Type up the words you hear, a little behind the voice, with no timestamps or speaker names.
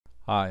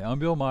Hi, I'm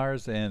Bill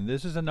Myers, and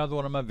this is another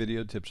one of my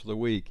video tips of the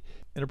week.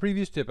 In a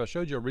previous tip, I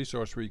showed you a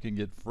resource where you can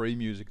get free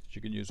music that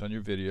you can use on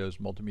your videos,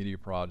 multimedia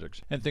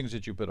projects, and things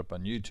that you put up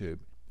on YouTube.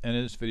 And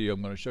in this video,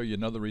 I'm going to show you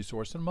another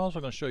resource, and I'm also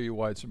going to show you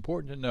why it's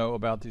important to know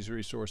about these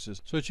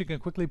resources so that you can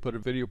quickly put a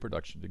video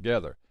production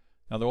together.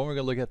 Now, the one we're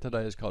going to look at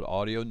today is called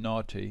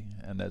AudioNautix,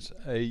 and that's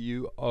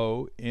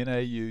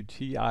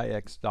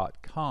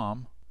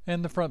AudioNautix.com.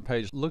 And the front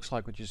page looks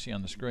like what you see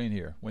on the screen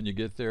here. When you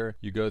get there,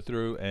 you go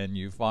through and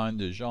you find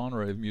the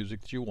genre of music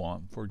that you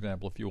want. For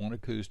example, if you want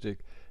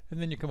acoustic, and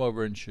then you come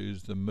over and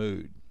choose the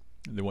mood.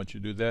 And then once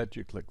you do that,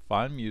 you click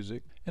Find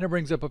Music, and it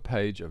brings up a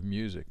page of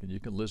music. And you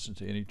can listen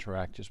to any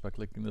track just by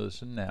clicking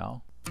Listen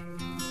Now.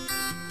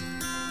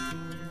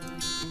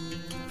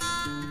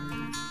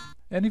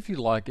 And if you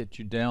like it,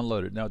 you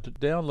download it. Now, to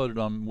download it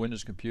on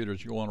Windows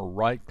computers, you want to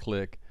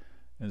right-click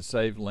and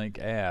save link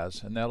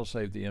as, and that'll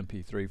save the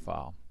MP3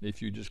 file.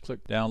 If you just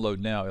click download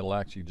now, it'll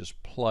actually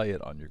just play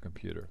it on your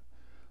computer.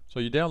 So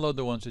you download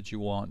the ones that you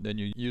want, then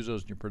you use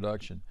those in your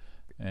production,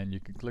 and you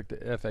can click the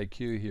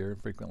FAQ here,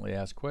 frequently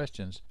asked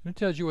questions, and it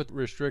tells you what the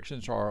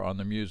restrictions are on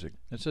the music.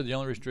 And so the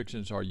only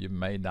restrictions are you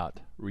may not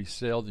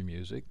resell the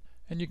music,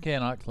 and you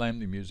cannot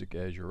claim the music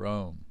as your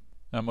own.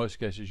 Now, in most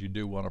cases, you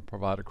do want to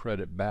provide a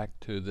credit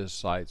back to this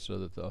site so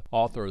that the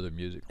author of the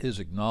music is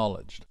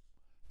acknowledged.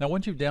 Now,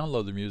 once you've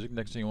downloaded the music,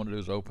 next thing you want to do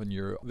is open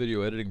your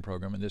video editing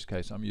program. In this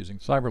case, I'm using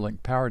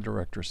Cyberlink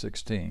PowerDirector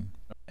 16.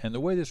 And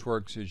the way this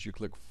works is you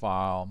click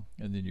File,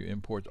 and then you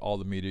import all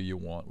the media you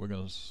want. We're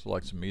going to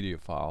select some media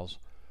files,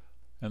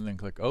 and then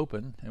click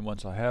Open. And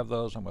once I have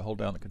those, I'm going to hold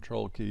down the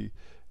Control key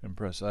and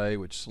press A,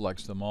 which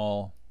selects them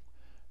all,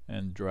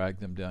 and drag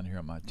them down here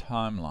on my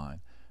timeline.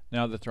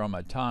 Now that they're on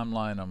my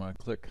timeline, I'm going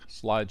to click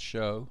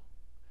Slideshow.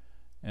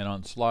 And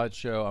on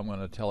slideshow, I'm going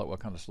to tell it what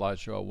kind of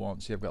slideshow I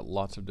want. See, I've got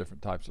lots of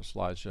different types of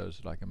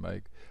slideshows that I can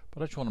make,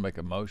 but I just want to make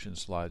a motion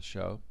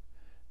slideshow.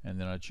 And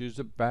then I choose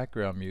the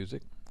background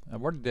music.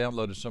 I've already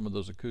downloaded some of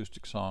those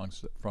acoustic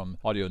songs from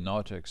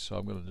AudioNautix, so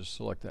I'm going to just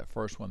select that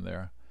first one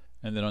there.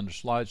 And then under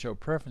slideshow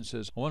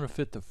preferences, I want to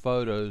fit the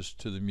photos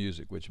to the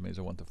music, which means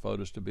I want the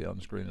photos to be on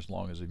the screen as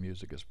long as the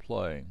music is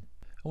playing.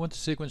 I want the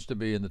sequence to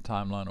be in the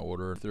timeline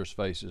order. If there's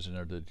faces in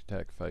there, to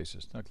detect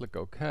faces. Now click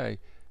OK,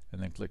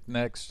 and then click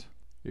Next.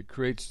 It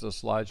creates the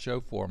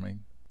slideshow for me,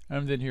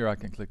 and then here I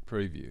can click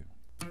Preview.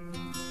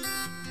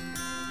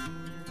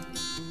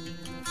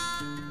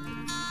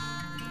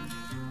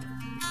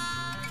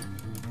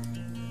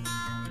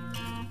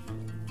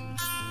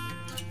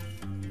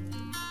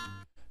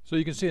 So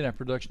you can see in that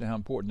production how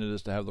important it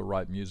is to have the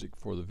right music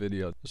for the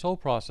video. This whole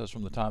process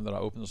from the time that I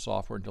opened the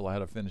software until I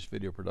had a finished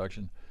video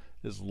production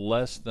is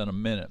less than a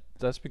minute.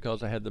 That's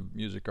because I had the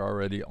music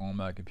already on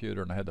my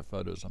computer and I had the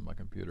photos on my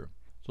computer.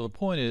 So the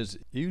point is,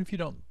 even if you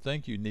don't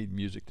think you need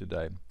music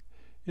today,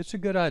 it's a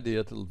good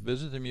idea to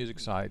visit the music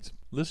sites,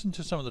 listen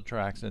to some of the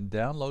tracks, and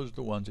download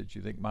the ones that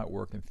you think might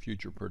work in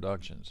future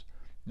productions.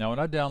 Now, when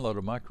I download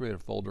them, I create a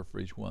folder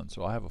for each one.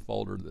 So I have a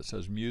folder that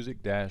says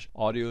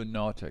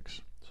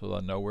Music-AudioNautix, so that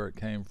I know where it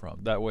came from.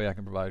 That way I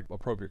can provide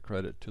appropriate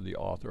credit to the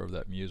author of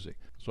that music.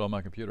 So on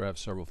my computer I have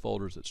several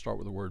folders that start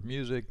with the word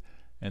music,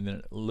 and then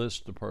it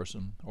lists the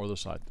person or the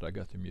site that I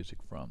got the music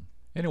from.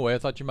 Anyway, I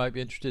thought you might be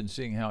interested in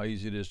seeing how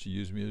easy it is to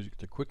use music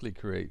to quickly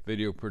create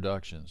video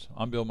productions.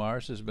 I'm Bill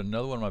Myers. This has been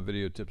another one of my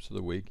video tips of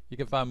the week. You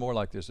can find more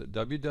like this at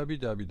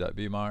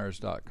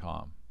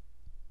www.bmyers.com.